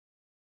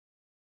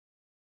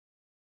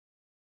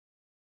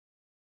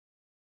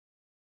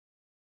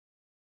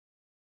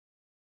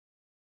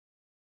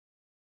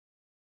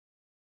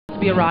to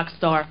be a rock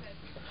star.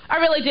 I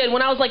really did.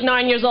 When I was like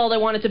 9 years old, I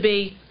wanted to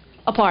be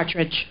a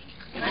partridge.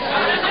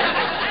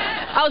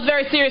 I was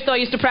very serious, though. I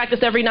used to practice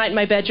every night in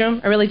my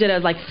bedroom. I really did. I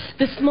was like,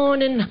 this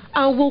morning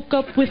I woke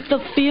up with the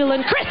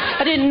feeling Chris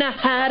I didn't know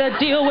how to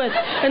deal with.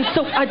 And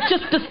so I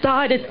just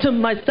decided to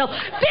myself,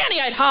 Danny,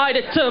 I'd hide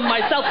it to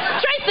myself.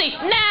 Tracy,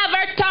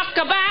 never talk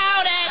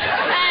about it.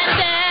 And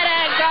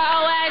didn't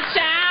go and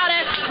shout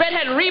it.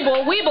 Redhead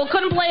Weeble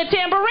couldn't play a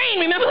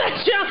tambourine. Remember that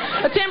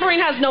show? A tambourine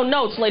has no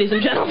notes, ladies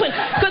and gentlemen.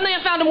 Couldn't they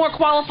have found a more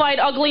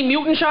qualified, ugly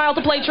mutant child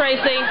to play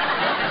Tracy?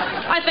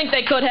 I think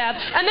they could have.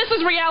 And this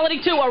is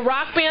reality, too. A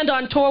rock band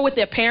on tour with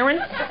their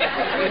parents.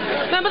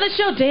 Remember the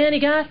show? Danny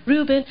got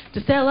Ruben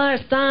to sell our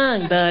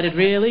song, but it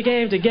really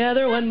came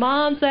together when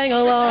Mom sang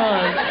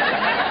along.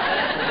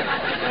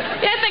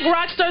 Yeah, I think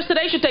rock stars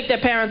today should take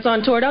their parents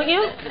on tour, don't you?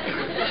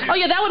 Oh,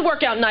 yeah, that would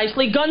work out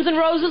nicely. Guns N'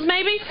 Roses,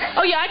 maybe?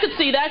 Oh, yeah, I could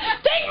see that.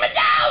 Take me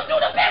down to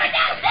the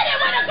Paradise City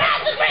when the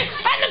grass is green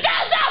and the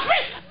girls are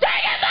free.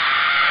 Take it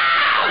down!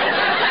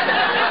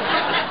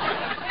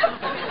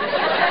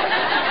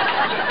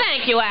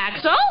 Thank you,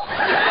 Axl.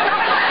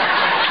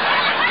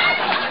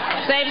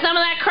 Save some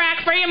of that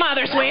crack for your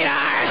mother,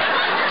 sweetheart.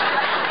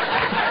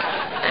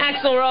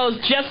 Axl Rose,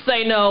 just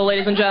say no,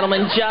 ladies and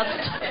gentlemen.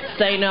 Just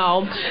say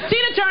no.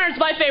 Tina Turner's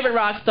my favorite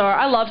rock star.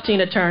 I love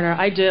Tina Turner.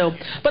 I do.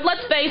 But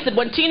let's face it,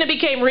 when Tina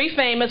became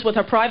re-famous with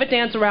her Private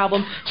Dancer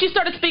album, she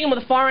started speaking with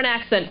a foreign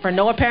accent for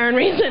no apparent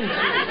reason.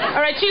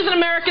 All right, she's an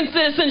American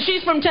citizen.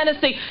 She's from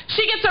Tennessee.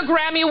 She gets her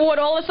Grammy Award.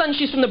 All of a sudden,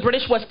 she's from the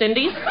British West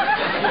Indies.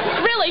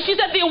 Really, she's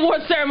at the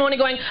award ceremony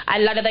going,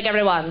 I'd like to thank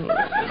everyone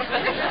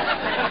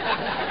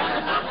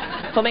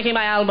for making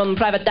my album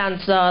Private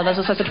Dancer the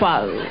success it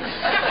was.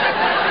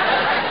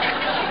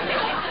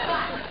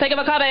 Thank you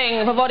for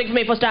coming, for voting for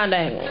me, for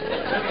standing.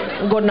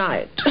 Good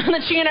night. And then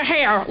she and her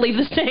hair leave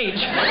the stage.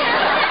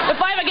 If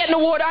I ever get an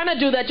award, I'm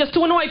going to do that just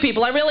to annoy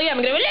people. I really am.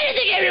 I'm going to go,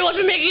 thank everyone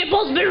for making it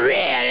possible, really.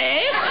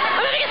 I'm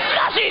going to get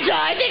slushy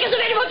time. Thank you so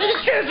very much for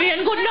this trophy,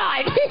 and good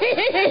night.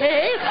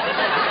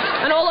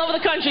 And all over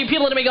the country,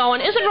 people are going to be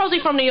going, isn't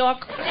Rosie from New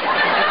York?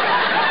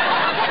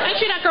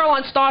 Ain't she that girl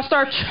on Star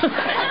Search?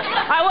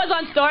 I was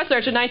on Star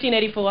Search in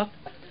 1984.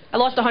 I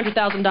lost $100,000.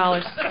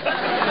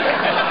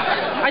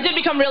 I did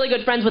become really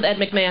good friends with Ed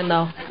McMahon,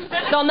 though.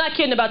 No, I'm not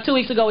kidding. About 2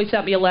 weeks ago, he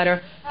sent me a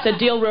letter. Said,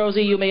 dear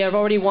Rosie, you may have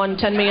already won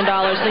 $10 million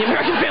in the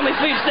American Family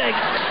Sweepstakes.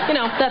 You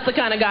know, that's the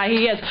kind of guy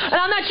he is. And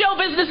on that show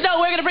business note,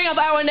 we're going to bring up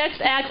our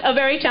next act, a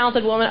very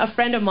talented woman, a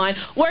friend of mine,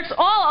 works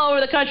all over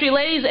the country.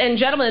 Ladies and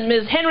gentlemen,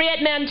 Ms. Henriette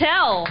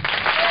Mantel.